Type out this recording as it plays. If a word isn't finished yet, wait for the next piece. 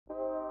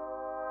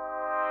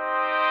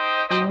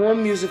more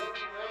music.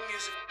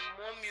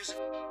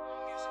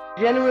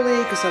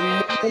 Generally, because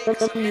I'm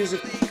more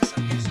music.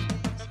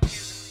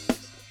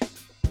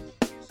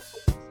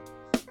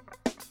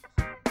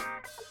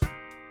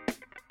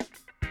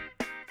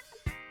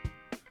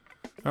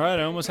 All right,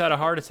 I almost had a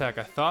heart attack.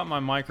 I thought my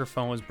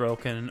microphone was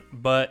broken,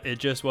 but it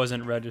just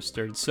wasn't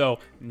registered. So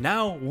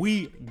now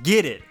we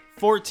get it.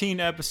 14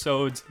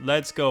 episodes.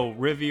 Let's go.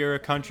 Riviera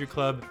Country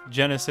Club,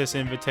 Genesis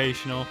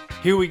Invitational.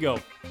 Here we go.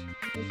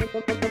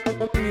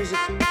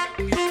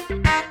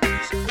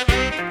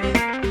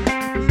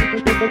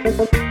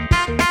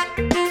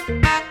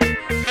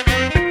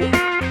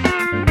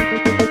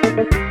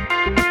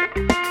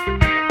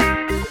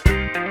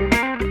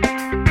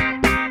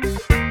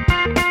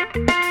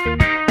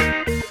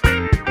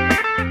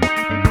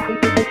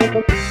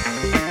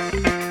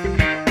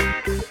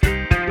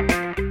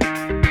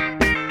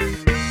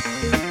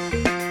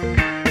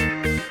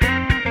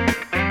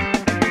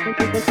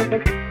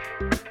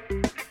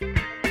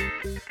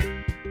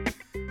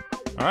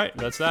 All right,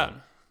 that's that.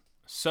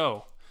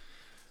 So,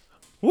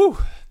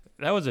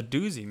 that was a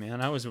doozy,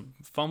 man. I was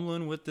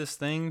fumbling with this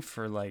thing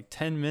for like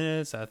 10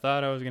 minutes. I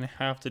thought I was going to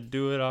have to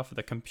do it off of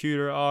the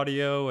computer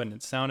audio, and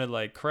it sounded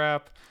like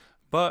crap.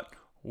 But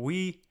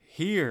we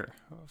here.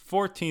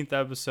 14th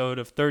episode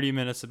of 30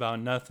 Minutes About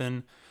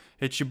Nothing.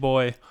 It's your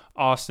boy,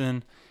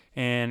 Austin,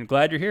 and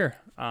glad you're here.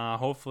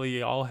 Hopefully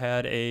you all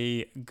had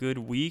a good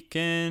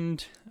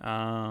weekend.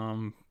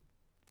 I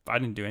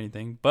didn't do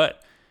anything,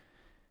 but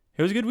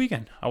it was a good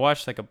weekend. I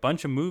watched like a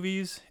bunch of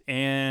movies,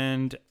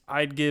 and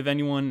I'd give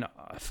anyone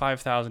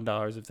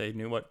 $5,000 if they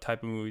knew what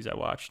type of movies I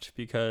watched,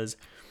 because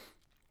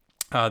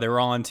they were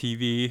all on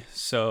TV.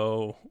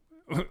 So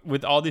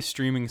with all these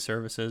streaming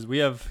services, we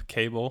have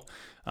cable.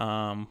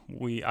 I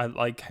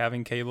like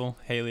having cable.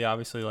 Haley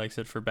obviously likes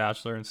it for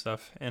Bachelor and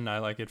stuff, and I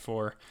like it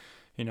for,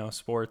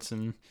 sports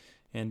and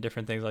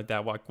different things like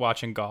that,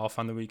 watching golf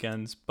on the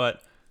weekends.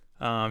 But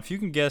if you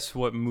can guess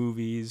what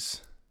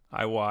movies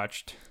I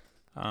watched,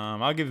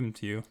 I'll give them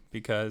to you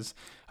because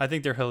I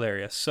think they're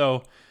hilarious.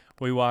 So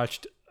we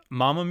watched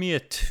Mamma Mia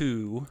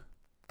 2,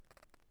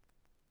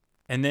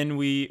 and then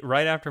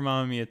right after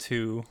Mamma Mia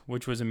 2,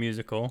 which was a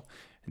musical,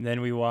 and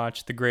then we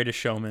watched The Greatest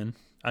Showman,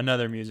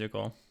 another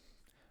musical.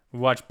 We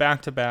watched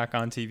back-to-back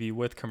on TV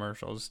with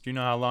commercials. Do you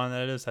know how long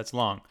that is? That's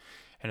long.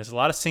 And it's a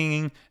lot of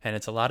singing, and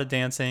it's a lot of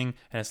dancing,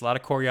 and it's a lot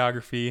of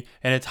choreography,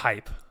 and it's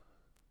hype.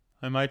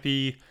 I might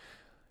be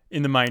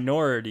in the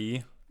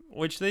minority,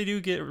 which they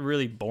do get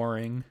really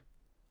boring.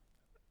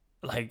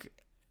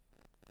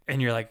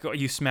 And you're like,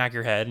 you smack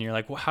your head, and you're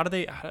like, well, how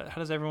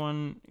does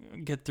everyone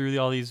get through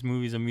all these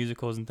movies and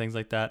musicals and things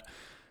like that?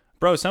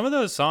 Bro, some of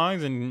those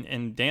songs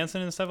and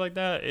dancing and stuff like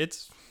that,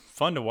 it's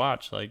fun to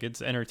watch. Like,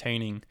 it's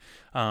entertaining.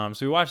 So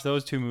we watched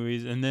those two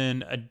movies, and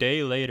then a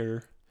day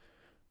later,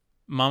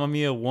 Mamma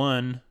Mia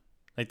 1,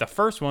 like the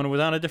first one,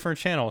 was on a different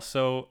channel,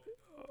 so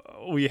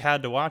we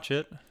had to watch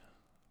it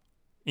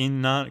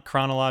in not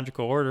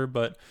chronological order,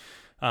 but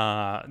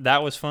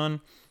that was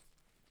fun.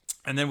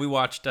 And then we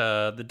watched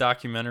the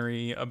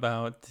documentary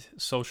about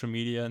social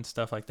media and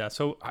stuff like that.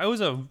 So I was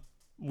a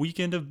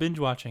weekend of binge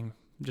watching,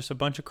 just a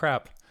bunch of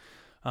crap,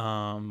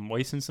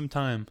 wasting some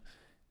time,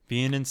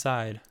 being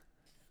inside,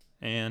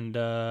 and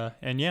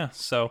yeah.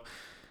 So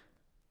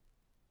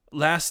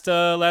last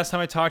time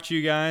I talked to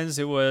you guys,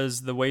 it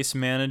was the waste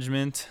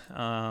management.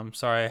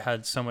 Sorry, I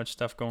had so much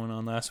stuff going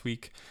on last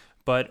week,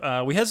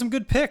 but we had some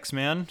good picks,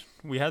 man.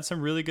 We had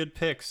some really good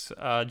picks.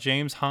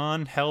 James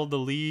Hahn held the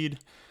lead.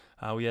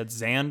 We had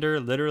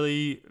Xander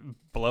literally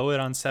blow it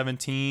on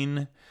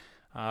 17.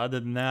 Other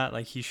than that,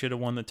 like, he should have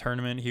won the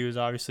tournament. He was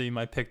obviously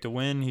my pick to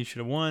win. He should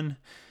have won.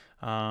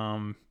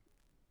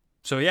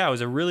 So yeah, it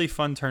was a really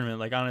fun tournament.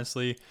 Like,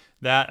 honestly,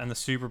 that and the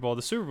Super Bowl.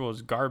 The Super Bowl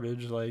is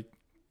garbage. Like,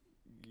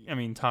 I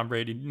mean, Tom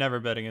Brady,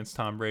 never bet against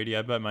Tom Brady.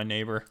 I bet my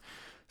neighbor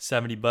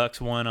 $70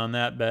 won on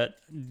that bet.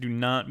 Do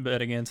not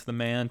bet against the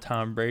man,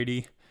 Tom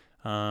Brady.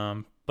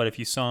 But if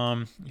you saw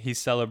him, he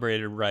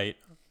celebrated right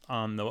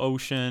on the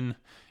ocean,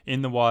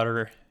 in the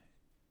water,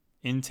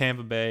 in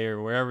Tampa Bay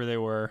or wherever they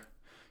were.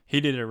 He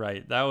did it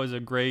right. That was a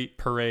great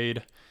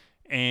parade.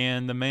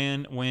 And the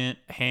man went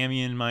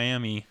hammy in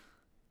Miami.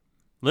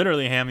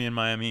 Literally hammy in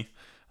Miami,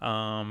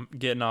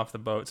 getting off the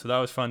boat. So that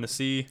was fun to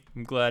see.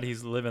 I'm glad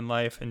he's living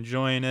life,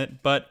 enjoying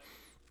it. But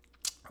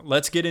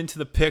let's get into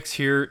the picks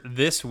here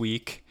this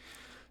week.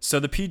 So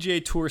the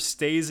PGA Tour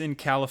stays in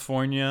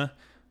California.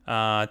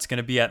 It's going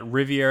to be at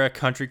Riviera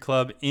Country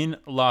Club in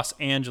Los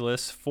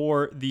Angeles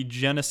for the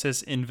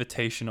Genesis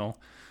Invitational.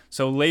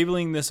 So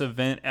labeling this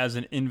event as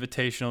an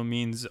invitational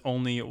means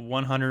only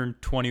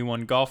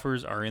 121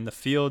 golfers are in the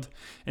field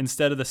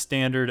instead of the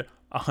standard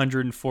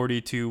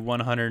 140 to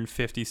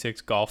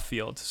 156 golf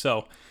field.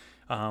 So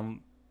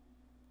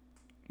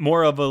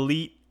more of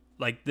elite,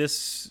 like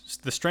this,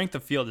 the strength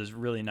of field is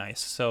really nice.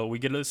 So we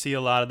get to see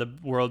a lot of the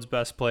world's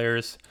best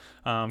players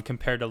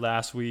compared to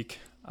last week.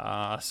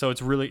 So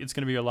it's going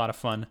to be a lot of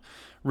fun.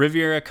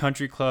 Riviera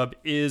Country Club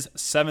is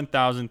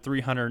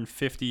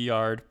 7,350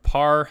 yard,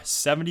 par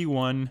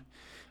 71.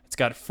 It's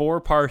got 4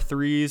 par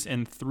 3s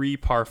and 3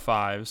 par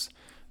 5s.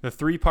 The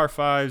 3 par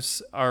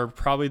 5s are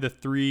probably the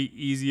 3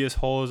 easiest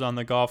holes on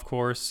the golf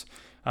course.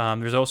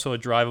 There's also a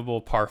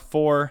drivable par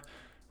 4.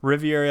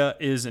 Riviera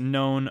is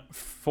known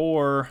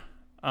for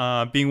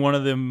being one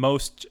of the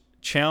most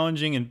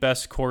challenging and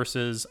best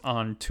courses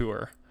on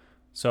tour.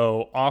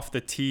 So off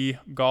the tee,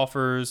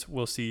 golfers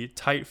will see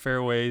tight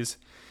fairways,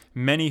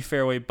 many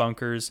fairway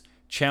bunkers,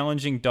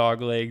 challenging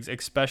dog legs,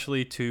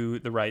 especially to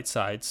the right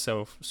side.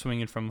 So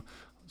swinging from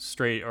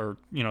straight or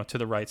to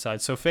the right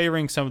side. So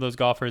favoring some of those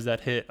golfers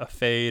that hit a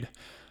fade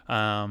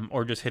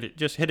or just hit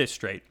it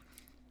straight.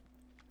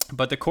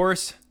 But the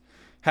course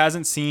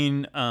hasn't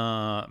seen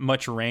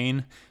much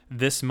rain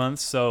this month,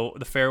 so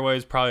the fairway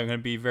is probably going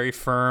to be very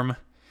firm,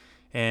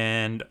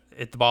 and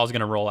the ball is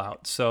going to roll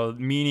out. So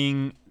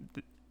meaning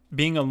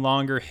being a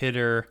longer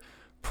hitter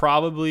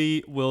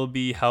probably will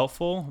be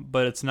helpful,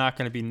 but it's not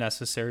going to be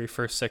necessary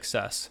for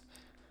success.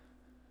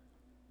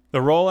 The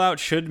rollout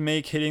should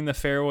make hitting the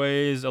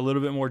fairways a little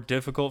bit more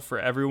difficult for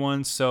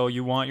everyone, so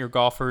you want your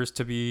golfers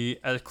to be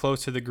as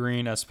close to the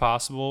green as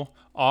possible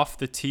off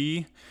the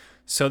tee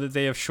so that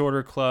they have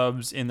shorter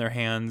clubs in their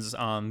hands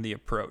on the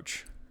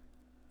approach.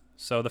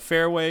 So the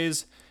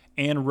fairways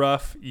and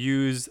rough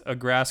use a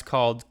grass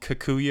called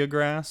Kikuyu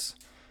grass.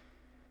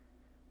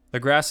 The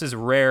grass is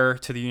rare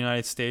to the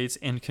United States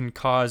and can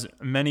cause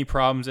many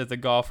problems if the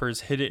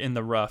golfers hit it in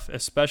the rough,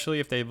 especially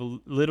if they have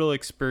little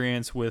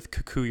experience with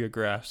Kikuyu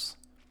grass.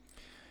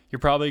 You're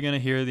probably going to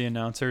hear the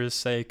announcers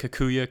say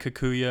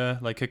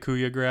Kikuyu, like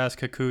Kikuyu grass,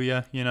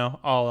 Kikuyu,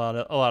 a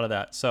lot of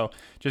that. So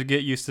just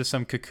get used to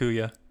some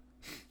Kikuyu.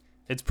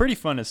 It's pretty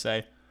fun to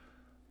say.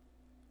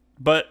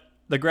 But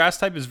the grass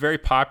type is very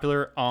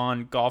popular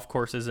on golf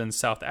courses in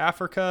South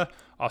Africa,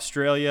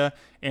 Australia,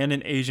 and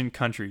in Asian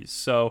countries.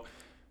 So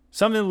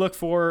something to look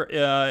for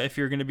if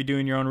you're going to be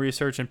doing your own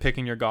research and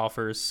picking your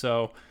golfers.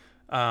 So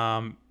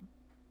though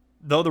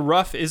the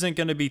rough isn't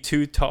going to be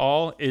too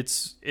tall,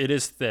 it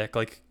is thick.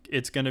 Like,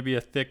 it's going to be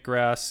a thick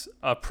grass.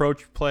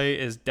 Approach play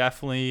is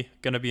definitely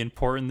going to be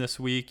important this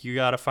week. You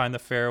got to find the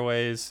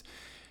fairways.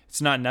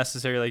 It's not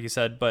necessary, like you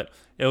said, but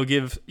it'll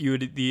give you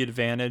the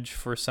advantage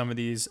for some of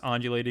these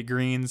undulated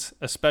greens,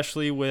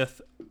 especially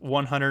with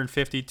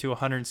 150 to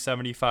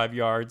 175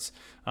 yards.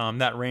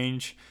 That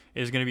range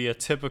is going to be a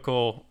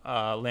typical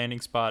landing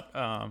spot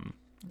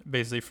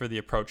basically for the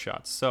approach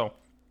shots. So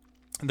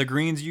the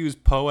greens use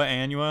POA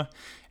annua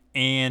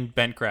and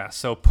bent grass.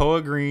 So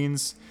POA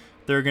greens,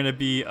 they're going to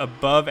be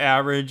above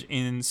average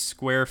in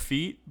square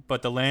feet,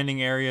 but the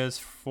landing areas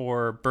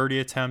for birdie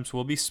attempts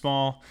will be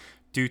small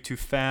due to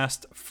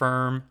fast,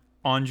 firm,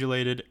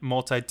 undulated,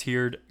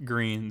 multi-tiered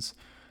greens.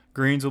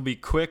 Greens will be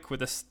quick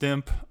with a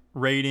stimp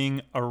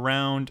rating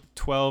around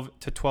 12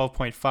 to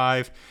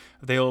 12.5.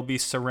 They will be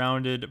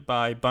surrounded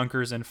by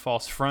bunkers and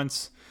false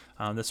fronts.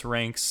 This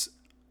ranks,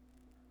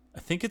 I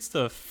think it's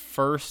the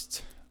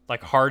first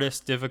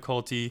hardest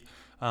difficulty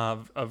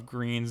of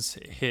greens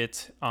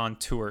hit on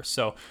tour.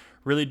 So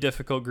really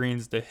difficult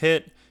greens to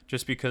hit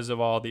just because of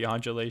all the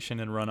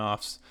undulation and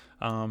runoffs.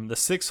 The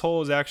 6th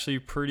hole is actually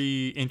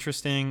pretty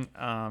interesting.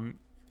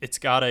 It's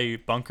got a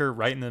bunker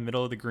right in the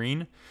middle of the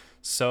green.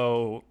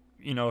 So,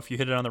 if you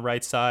hit it on the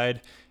right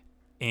side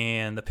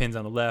and the pin's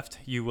on the left,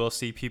 you will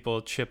see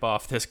people chip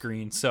off this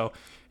green. So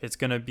it's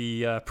going to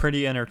be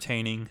pretty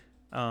entertaining.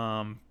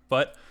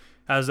 But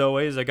as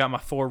always, I got my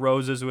 4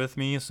 roses with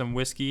me, some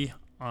whiskey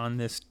on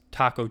this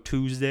Taco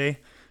Tuesday.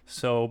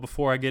 So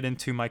before I get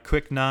into my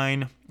quick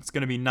 9, it's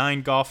going to be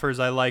 9 golfers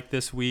I like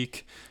this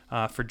week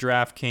for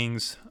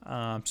DraftKings.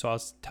 So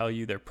I'll tell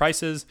you their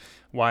prices,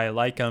 why I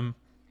like them.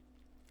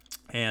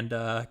 And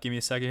give me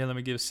a second here. Let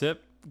me give a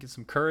sip, get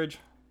some courage.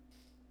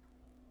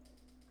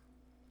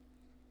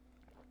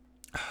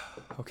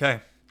 Okay,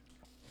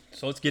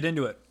 so let's get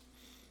into it.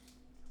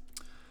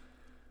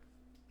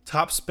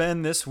 Top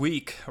spend this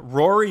week,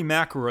 Rory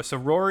McIlroy. So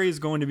Rory is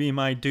going to be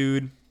my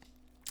dude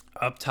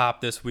up top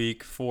this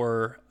week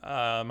for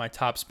my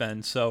top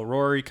spend. So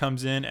Rory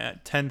comes in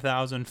at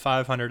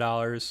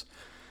 $10,500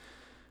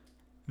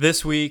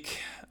 this week.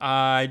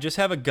 I just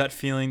have a gut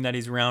feeling that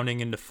he's rounding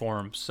into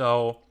form.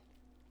 So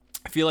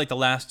I feel like the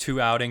last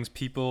 2 outings,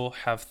 people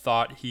have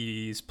thought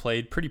he's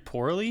played pretty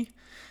poorly.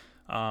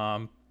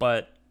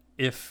 But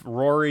if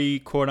Rory,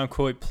 quote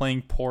unquote,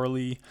 playing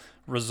poorly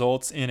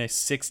results in a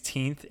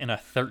 16th and a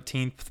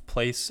 13th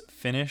place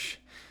finish,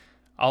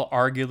 I'll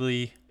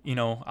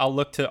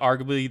look to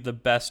arguably the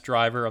best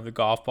driver of the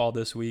golf ball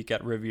this week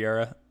at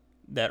Riviera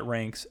that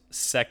ranks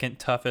 2nd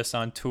toughest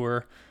on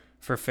tour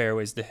for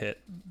fairways to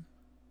hit.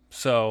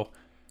 So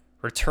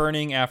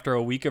returning after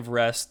a week of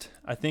rest,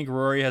 I think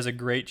Rory has a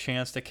great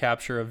chance to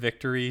capture a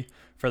victory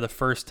for the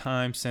first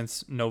time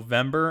since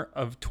November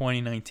of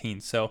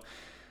 2019. So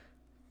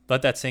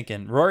let that sink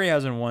in. Rory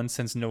hasn't won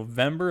since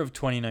November of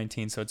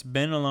 2019, so it's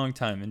been a long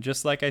time. And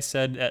just like I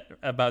said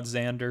about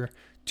Xander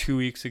 2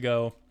 weeks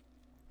ago,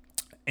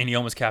 and he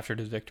almost captured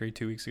his victory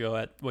 2 weeks ago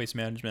at Waste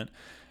Management,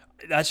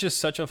 that's just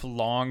such a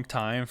long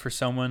time for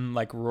someone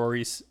like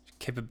Rory's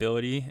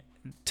capability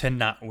to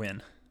not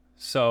win.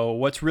 So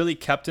what's really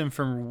kept him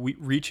from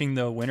reaching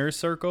the winner's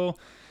circle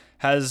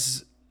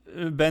has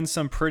been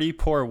some pretty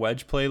poor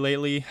wedge play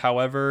lately.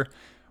 However,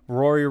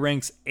 Rory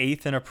ranks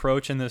 8th in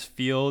approach in this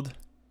field,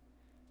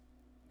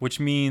 which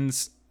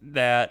means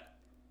that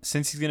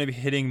since he's going to be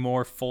hitting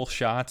more full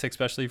shots,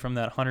 especially from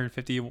that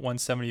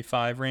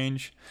 150-175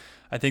 range,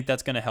 I think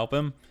that's going to help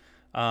him.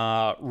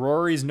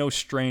 Rory's no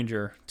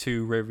stranger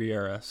to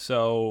Riviera.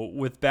 So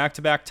with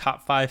back-to-back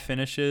top 5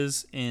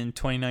 finishes in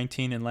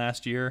 2019 and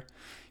last year,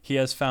 he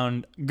has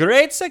found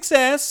great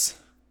success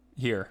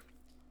here.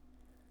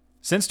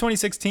 Since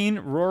 2016,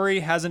 Rory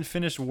hasn't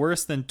finished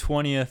worse than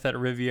 20th at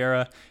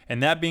Riviera.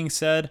 And that being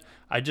said,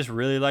 I just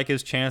really like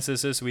his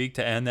chances this week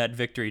to end that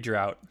victory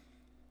drought.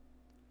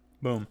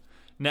 Boom.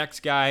 Next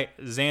guy,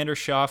 Xander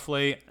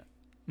Schauffele,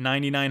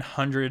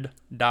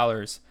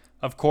 $9,900.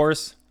 Of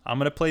course, I'm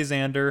going to play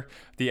Xander.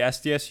 The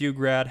SDSU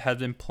grad has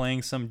been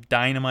playing some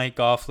dynamite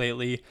golf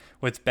lately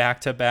with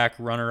back-to-back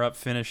runner-up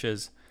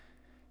finishes.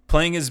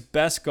 Playing his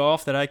best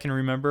golf that I can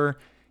remember,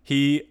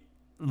 he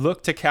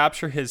looked to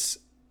capture his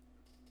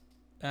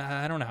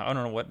I don't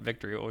know what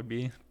victory it would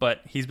be, but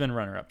he's been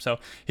runner-up. So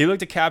he looked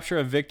to capture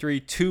a victory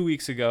 2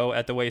 weeks ago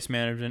at the Waste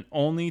Management,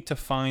 only to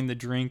find the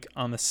drink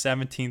on the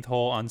 17th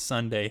hole on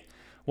Sunday.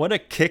 What a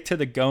kick to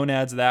the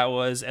gonads that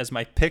was as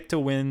my pick to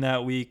win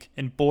that week,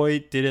 and boy,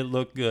 did it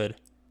look good.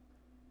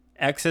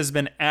 X has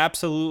been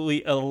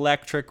absolutely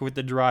electric with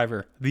the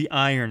driver, the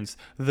irons,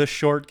 the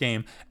short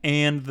game,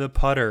 and the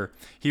putter.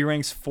 He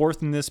ranks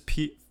fourth in this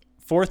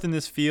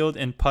field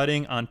in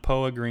putting on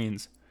POA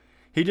greens.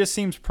 He just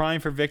seems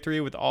primed for victory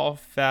with all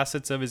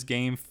facets of his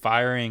game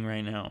firing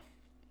right now.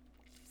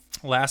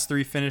 Last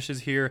 3 finishes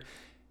here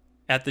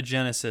at the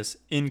Genesis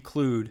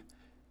include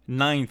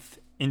 9th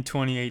in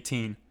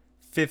 2018,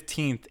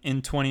 15th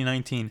in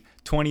 2019,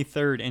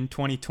 23rd in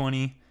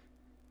 2020.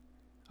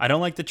 I don't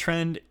like the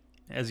trend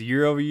as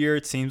year over year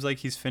it seems like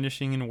he's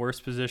finishing in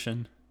worse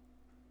position.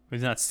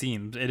 He's not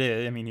seems. It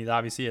is. I mean, he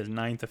obviously is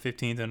 9th, the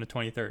 15th, and the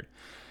 23rd.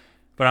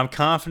 But I'm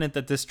confident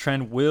that this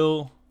trend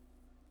will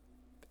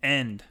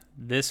end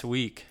this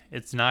week.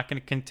 It's not going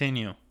to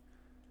continue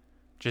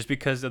just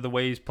because of the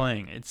way he's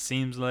playing. It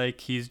seems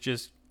like he's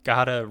just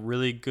got a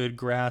really good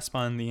grasp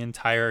on the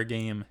entire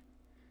game.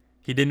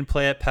 He didn't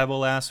play at Pebble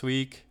last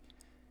week,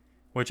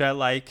 which I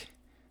like,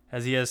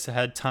 as he has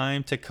had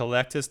time to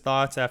collect his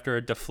thoughts after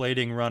a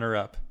deflating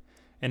runner-up.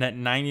 And at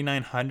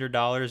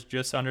 $9,900,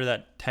 just under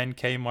that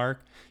 10K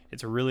mark,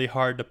 it's really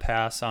hard to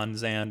pass on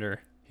Xander.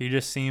 He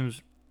just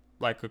seems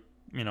like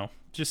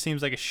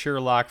a sure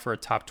lock for a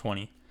top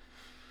 20.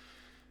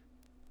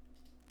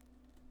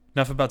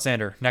 Enough about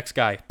Xander. Next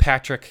guy,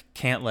 Patrick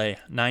Cantlay,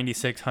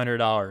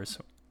 $9,600.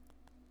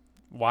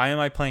 Why am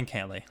I playing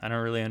Cantlay? I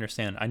don't really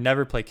understand. I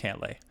never play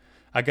Cantlay.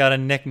 I got a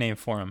nickname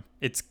for him.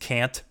 It's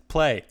Can't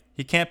Play.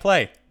 He can't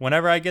play.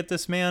 Whenever I get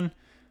this man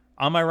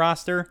on my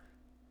roster,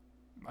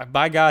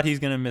 by God, he's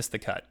going to miss the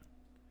cut.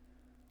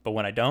 But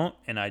when I don't,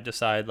 and I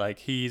decide like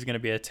he's going to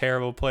be a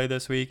terrible play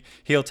this week,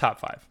 he'll top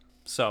 5.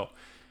 So,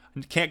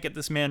 I can't get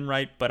this man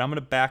right, but I'm going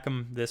to back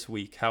him this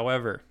week.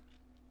 However,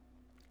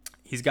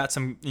 he's got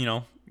some,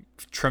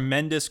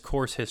 tremendous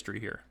course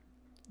history here.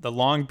 The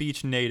Long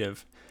Beach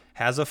native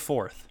has a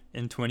 4th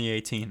in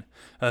 2018,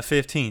 a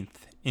 15th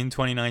in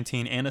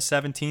 2019, and a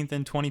 17th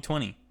in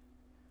 2020.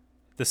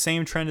 The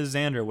same trend as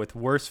Xander with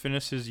worse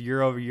finishes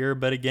year over year,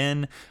 but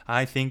again,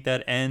 I think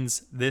that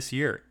ends this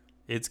year.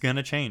 It's going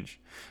to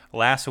change.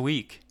 Last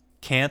week,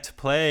 Can't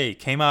Play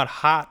came out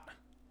hot,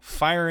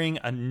 firing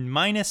a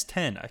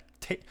 -10.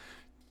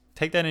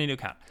 Take that into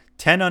account.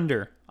 10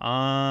 under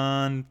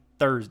on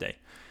Thursday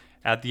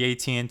at the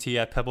AT&T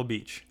at Pebble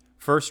Beach.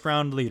 First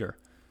round leader.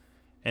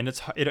 And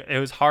it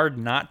was hard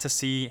not to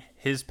see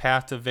his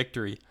path to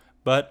victory.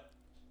 But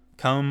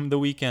come the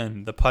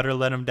weekend, the putter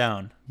let him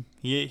down.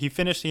 He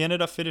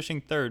ended up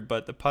finishing 3rd,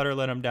 but the putter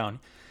let him down.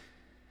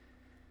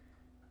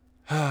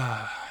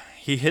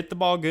 He hit the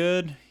ball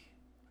good.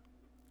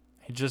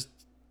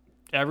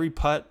 Every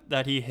putt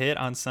that he hit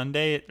on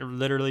Sunday, it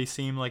literally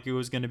seemed like it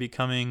was going to be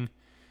coming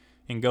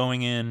and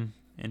going in,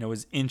 and it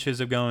was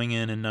inches of going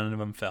in, and none of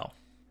them fell.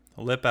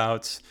 Lip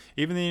outs.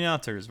 Even the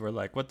announcers were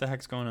like, what the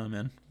heck's going on,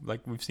 man?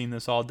 Like, we've seen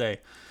this all day.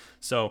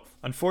 So,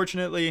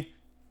 unfortunately,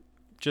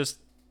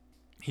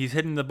 he's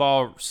hitting the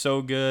ball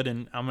so good,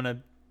 and I'm going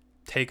to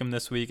take him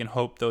this week and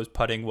hope those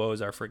putting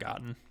woes are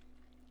forgotten.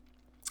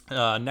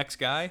 Next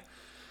guy,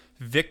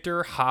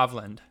 Viktor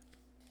Hovland,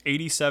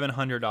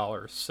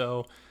 $8,700.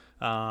 So,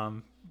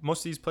 most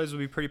of these plays will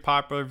be pretty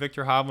popular.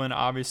 Viktor Hovland,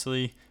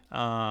 obviously,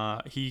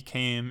 he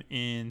came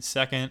in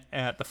 2nd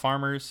at the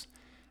Farmers,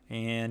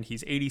 and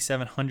he's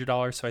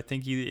 $8,700, so I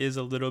think he is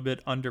a little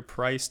bit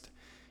underpriced.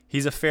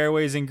 He's a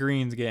fairways and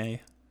greens guy.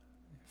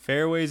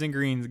 Fairways and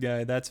greens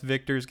guy. That's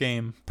Victor's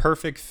game.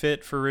 Perfect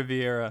fit for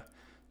Riviera.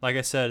 Like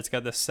I said, it's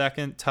got the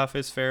 2nd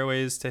toughest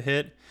fairways to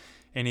hit,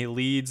 and he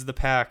leads the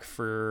pack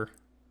for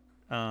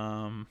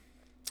and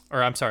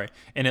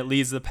it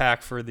leads the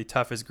pack for the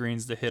toughest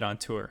greens to hit on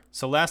tour.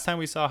 So last time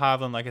we saw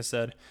Hovland, like I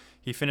said,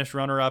 he finished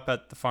runner-up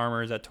at the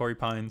Farmers at Torrey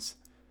Pines.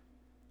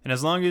 And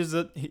as long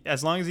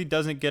as he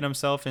doesn't get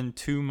himself in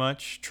too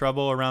much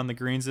trouble around the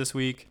greens this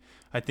week,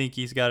 I think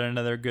he's got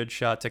another good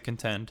shot to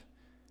contend.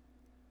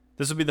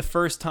 This will be the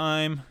first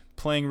time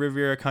playing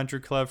Riviera Country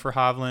Club for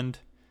Hovland,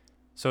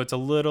 so it's a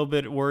little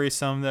bit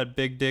worrisome that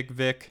Big Dick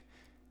Vic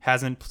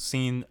hasn't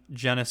seen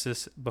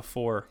Genesis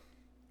before.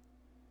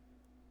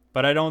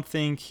 But I don't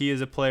think he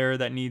is a player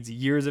that needs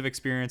years of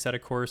experience at a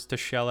course to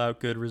shell out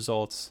good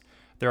results.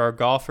 There are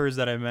golfers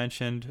that I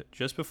mentioned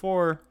just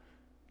before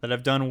that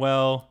have done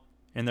well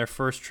in their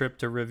first trip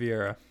to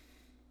Riviera.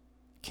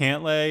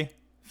 Cantlay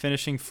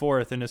finishing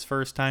 4th in his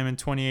first time in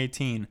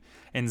 2018,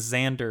 and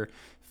Xander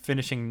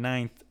finishing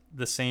 9th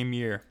the same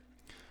year.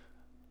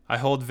 I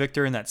hold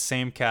Victor in that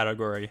same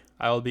category.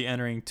 I will be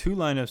entering 2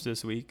 lineups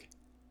this week,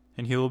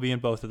 and he will be in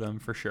both of them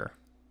for sure.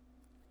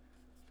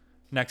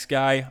 Next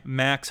guy,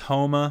 Max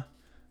Homa.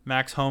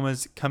 Max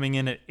Homa's coming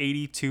in at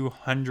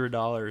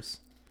 $8,200.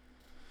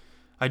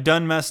 I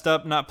done messed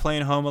up not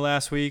playing Homa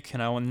last week,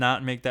 and I will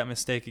not make that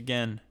mistake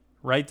again.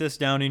 Write this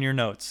down in your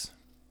notes.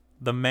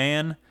 The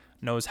man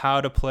knows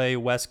how to play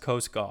West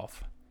Coast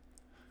golf.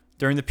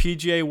 During the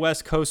PGA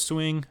West Coast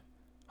swing,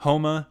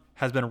 Homa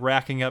has been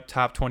racking up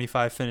top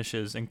 25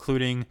 finishes,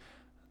 including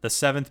the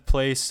 7th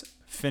place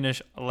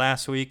finish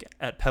last week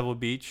at Pebble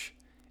Beach,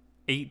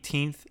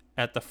 18th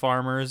at the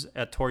Farmers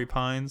at Torrey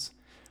Pines,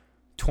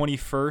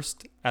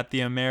 21st at the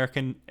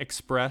American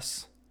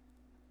Express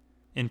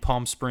in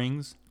Palm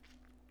Springs.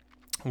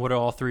 What do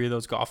all 3 of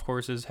those golf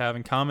courses have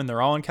in common?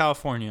 They're all in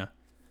California.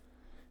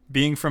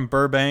 Being from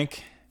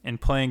Burbank and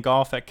playing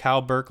golf at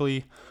Cal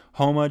Berkeley,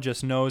 Homa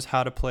just knows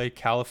how to play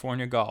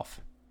California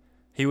golf.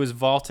 He was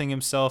vaulting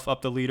himself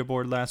up the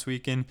leaderboard last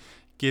weekend,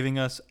 giving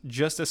us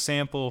just a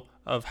sample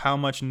of how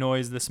much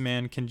noise this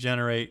man can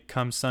generate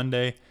come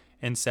Sunday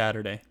and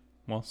Saturday.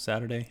 Well,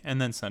 Saturday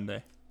and then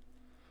Sunday.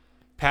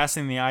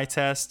 Passing the eye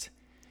test,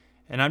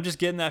 and I'm just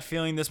getting that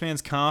feeling this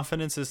man's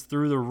confidence is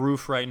through the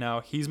roof right now.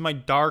 He's my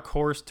dark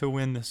horse to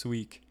win this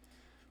week.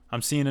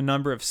 I'm seeing a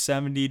number of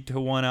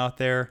 70-1 out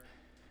there.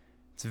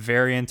 It's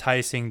very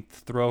enticing to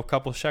throw a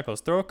couple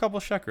shekels.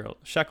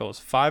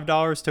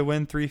 $5 to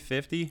win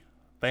 $350.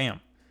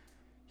 Bam.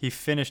 He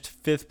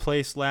finished 5th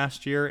place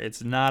last year.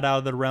 It's not out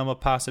of the realm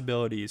of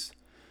possibilities.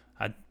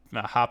 I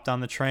hopped on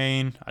the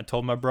train. I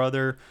told my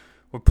brother,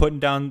 we're putting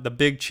down the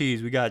big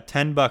cheese. We got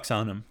 $10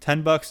 on him.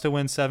 $10 to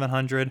win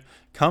 $700.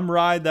 Come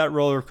ride that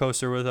roller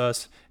coaster with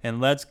us, and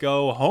let's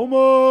go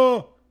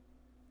Homa.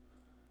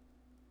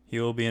 He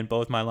will be in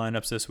both my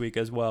lineups this week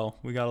as well.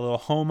 We got a little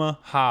Homa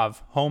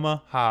Hav.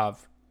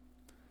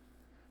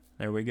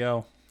 There we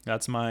go.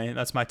 That's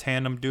my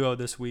tandem duo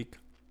this week.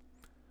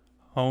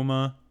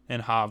 Homa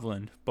and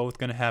Hovland, both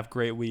going to have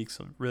great weeks.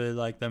 Really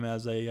like them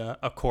as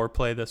a core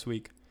play this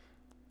week.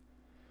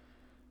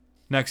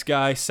 Next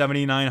guy,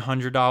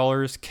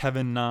 $7,900,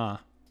 Kevin Na.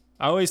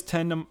 I always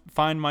tend to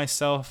find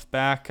myself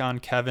back on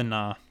Kevin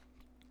Na.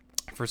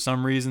 For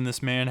some reason,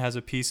 this man has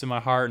a piece of my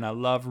heart, and I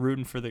love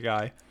rooting for the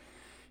guy.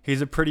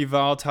 He's a pretty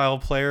volatile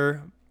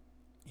player.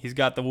 He's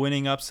got the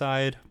winning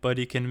upside, but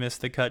he can miss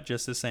the cut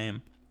just the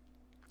same.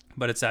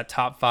 But it's that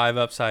top 5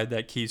 upside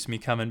that keeps me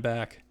coming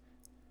back.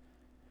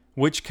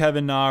 Which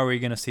Kevin Na are we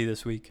going to see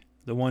this week?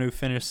 The one who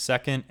finished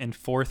 2nd and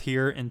 4th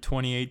here in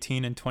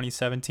 2018 and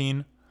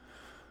 2017?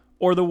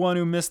 Or the one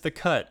who missed the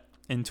cut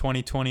in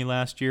 2020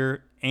 last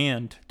year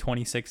and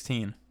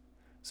 2016?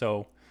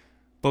 So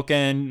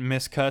bookend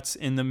missed cuts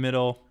in the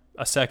middle,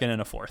 a 2nd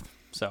and a 4th.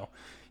 So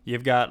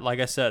you've got, like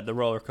I said, the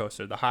roller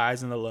coaster, the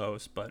highs and the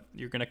lows, but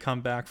you're going to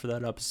come back for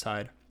that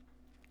upside.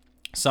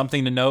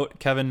 Something to note,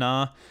 Kevin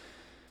Na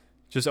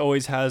just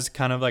always has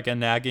kind of like a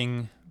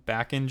nagging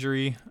back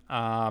injury,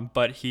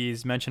 but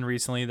he's mentioned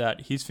recently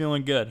that he's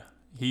feeling good.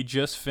 He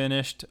just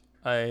finished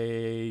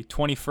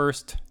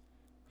 21st.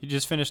 He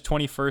just finished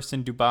 21st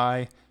in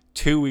Dubai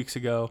 2 weeks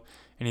ago,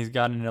 and he's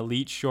got an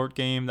elite short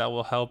game that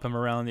will help him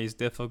around these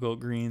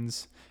difficult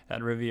greens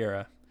at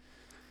Riviera.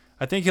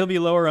 I think he'll be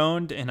lower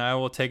owned, and I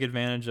will take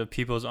advantage of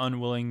people's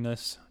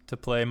unwillingness to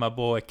play my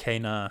boy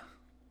K-Na.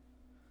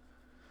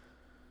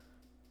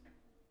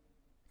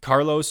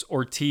 Carlos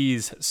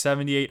Ortiz,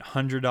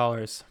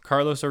 $7,800.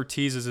 Carlos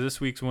Ortiz is this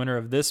week's winner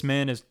of This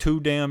Man Is Too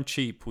Damn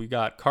Cheap. We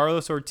got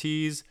Carlos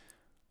Ortiz,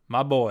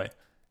 my boy.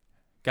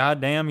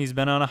 Goddamn, he's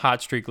been on a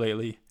hot streak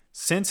lately.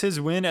 Since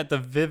his win at the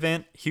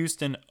Vivint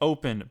Houston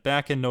Open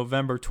back in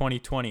November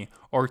 2020,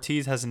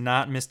 Ortiz has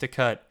not missed a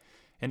cut.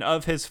 And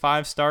of his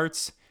 5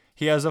 starts,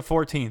 he has a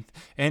 14th,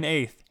 an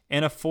 8th,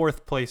 and a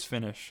 4th place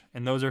finish.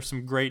 And those are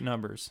some great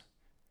numbers.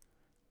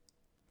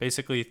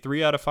 Basically,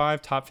 3 out of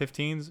 5 top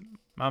 15s.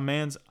 My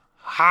man's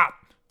hot.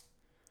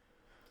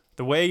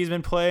 The way he's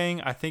been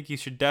playing, I think he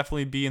should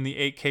definitely be in the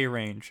 8K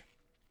range.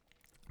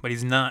 But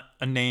he's not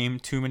a name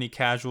too many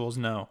casuals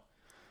know.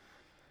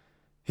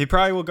 He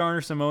probably will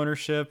garner some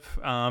ownership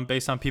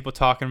based on people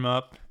talking him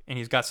up. And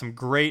he's got some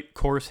great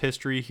course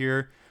history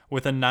here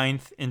with a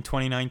 9th in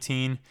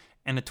 2019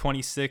 and a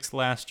 26th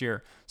last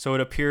year. So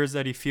it appears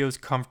that he feels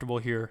comfortable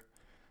here.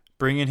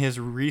 Bringing his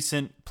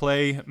recent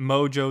play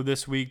mojo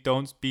this week,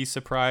 don't be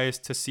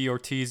surprised to see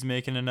Ortiz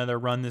making another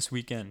run this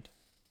weekend.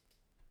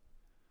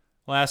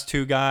 Last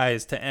two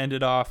guys to end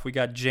it off, we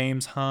got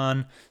James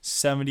Hahn,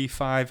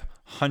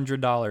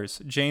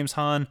 $7,500. James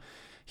Hahn,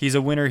 he's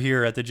a winner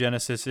here at the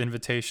Genesis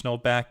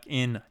Invitational back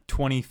in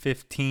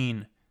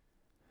 2015.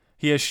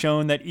 He has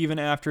shown that even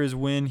after his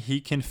win,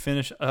 he can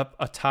finish up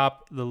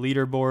atop the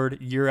leaderboard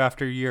year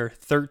after year.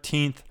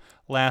 13th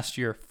last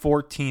year,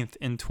 14th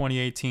in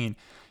 2018.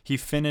 He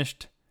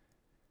finished,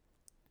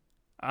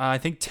 I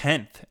think,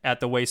 10th at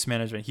the Waste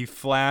Management. He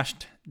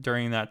flashed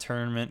during that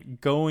tournament,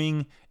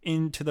 going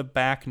into the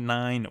back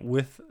nine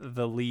with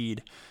the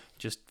lead.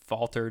 Just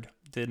faltered,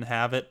 didn't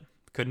have it,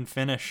 couldn't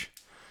finish.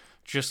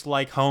 Just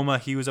like Homa,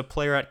 he was a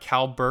player at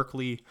Cal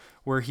Berkeley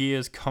where he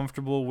is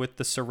comfortable with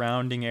the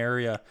surrounding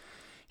area.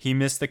 He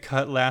missed the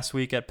cut last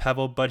week at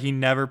Pebble, but he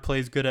never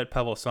plays good at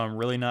Pebble, so I'm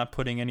really not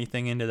putting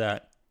anything into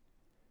that.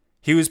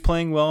 He was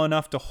playing well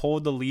enough to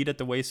hold the lead at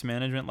the Waste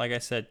Management, like I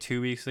said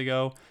 2 weeks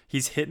ago.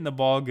 He's hitting the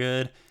ball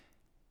good,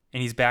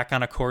 and he's back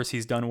on a course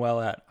he's done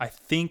well at. I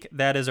think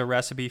that is a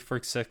recipe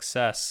for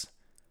success.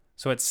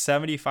 So at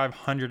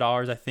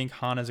 $7,500, I think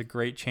Hahn has a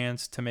great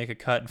chance to make a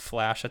cut and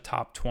flash a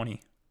top 20.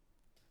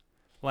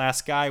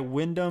 Last guy,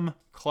 Wyndham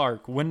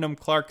Clark. Wyndham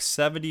Clark,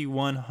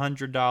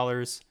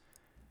 $7,100.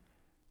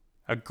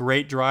 A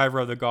great driver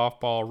of the golf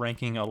ball,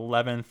 ranking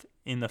 11th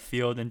in the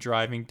field in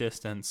driving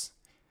distance.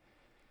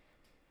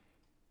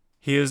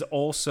 He is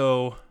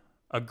also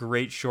a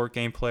great short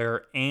game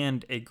player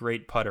and a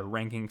great putter,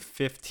 ranking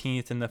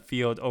 15th in the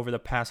field over the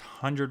past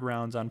 100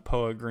 rounds on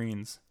POA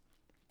greens.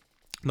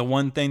 The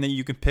one thing that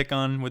you can pick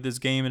on with his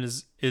game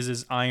is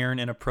his iron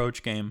and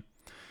approach game.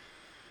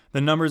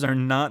 The numbers are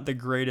not the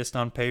greatest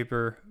on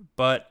paper,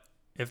 but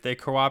if they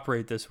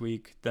cooperate this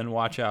week, then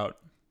watch out.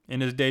 In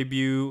his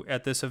debut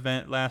at this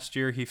event last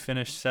year, he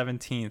finished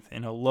 17th.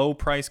 In a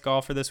low-price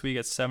golfer this week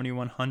at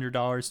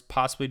 $7,100,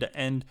 possibly to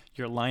end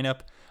your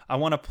lineup, I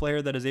want a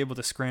player that is able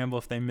to scramble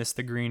if they miss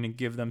the green and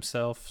give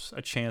themselves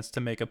a chance to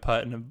make a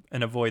putt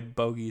and avoid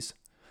bogeys.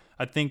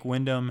 I think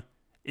Wyndham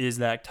is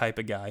that type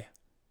of guy.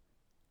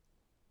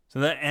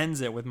 So that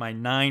ends it with my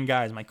 9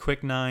 guys, my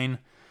quick 9.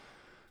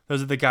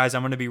 Those are the guys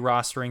I'm going to be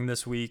rostering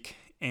this week.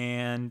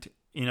 And,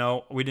 you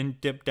know, we didn't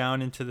dip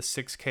down into the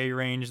 6K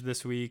range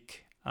this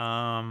week.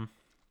 One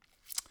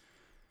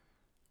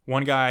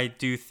guy I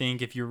do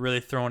think, if you're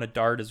really throwing a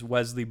dart, is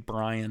Wesley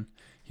Bryan.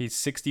 He's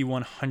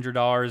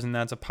 $6,100, and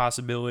that's a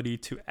possibility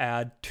to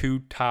add 2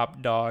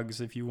 top dogs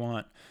if you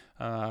want.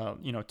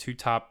 2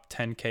 top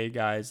 10K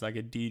guys like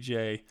a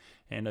DJ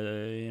and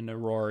a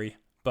Rory.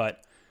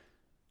 But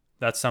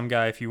that's some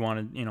guy if you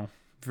want to,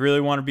 if you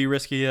really want to be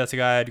risky, that's a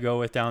guy I'd go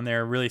with down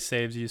there. Really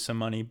saves you some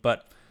money.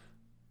 But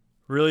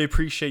really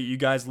appreciate you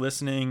guys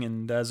listening,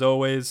 and as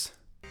always,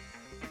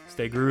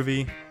 stay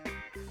groovy.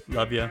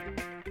 Love ya.